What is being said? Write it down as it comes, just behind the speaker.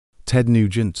Ted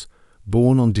Nugent,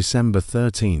 born on December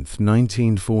 13,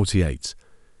 1948,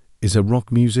 is a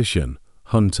rock musician,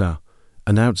 hunter,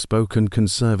 and outspoken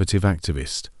conservative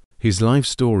activist. His life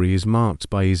story is marked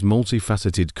by his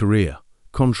multifaceted career,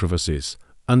 controversies,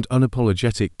 and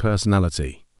unapologetic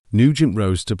personality. Nugent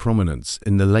rose to prominence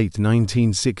in the late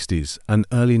 1960s and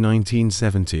early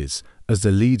 1970s as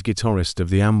the lead guitarist of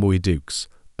the Amboy Dukes,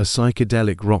 a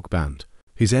psychedelic rock band.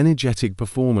 His energetic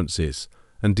performances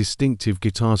and distinctive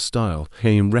guitar style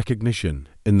gained recognition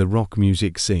in the rock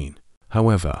music scene.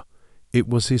 However, it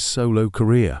was his solo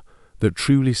career that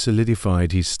truly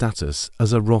solidified his status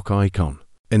as a rock icon.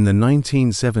 In the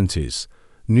 1970s,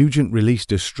 Nugent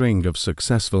released a string of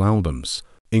successful albums,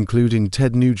 including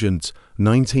Ted Nugent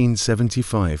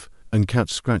 1975 and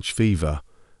Catch Scratch Fever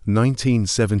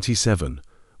 1977,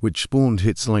 which spawned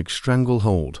hits like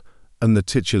Stranglehold and the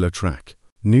titular track.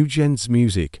 Nugent's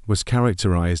music was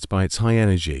characterized by its high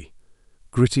energy,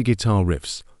 gritty guitar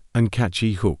riffs, and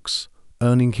catchy hooks,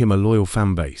 earning him a loyal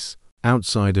fanbase.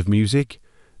 Outside of music,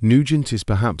 Nugent is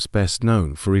perhaps best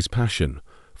known for his passion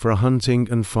for hunting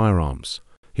and firearms.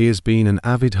 He has been an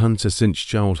avid hunter since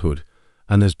childhood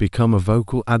and has become a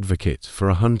vocal advocate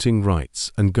for hunting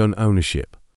rights and gun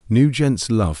ownership. Nugent's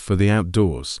love for the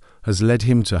outdoors has led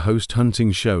him to host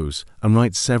hunting shows and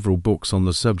write several books on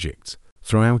the subject.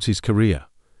 Throughout his career,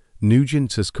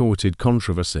 Nugent has courted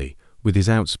controversy with his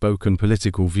outspoken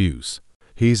political views.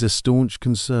 He is a staunch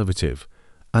conservative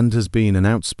and has been an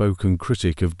outspoken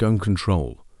critic of gun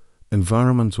control,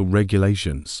 environmental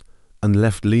regulations, and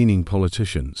left-leaning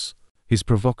politicians. His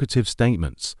provocative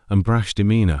statements and brash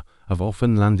demeanor have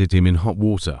often landed him in hot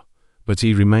water, but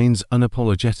he remains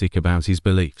unapologetic about his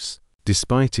beliefs.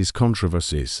 Despite his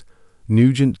controversies,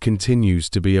 Nugent continues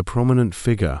to be a prominent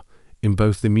figure in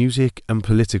both the music and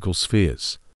political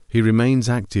spheres. He remains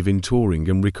active in touring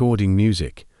and recording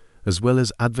music, as well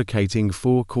as advocating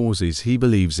for causes he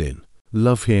believes in.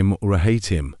 Love him or hate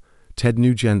him, Ted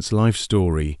Nugent's life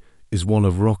story is one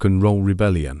of rock and roll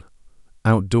rebellion,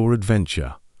 outdoor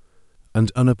adventure,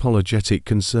 and unapologetic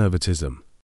conservatism.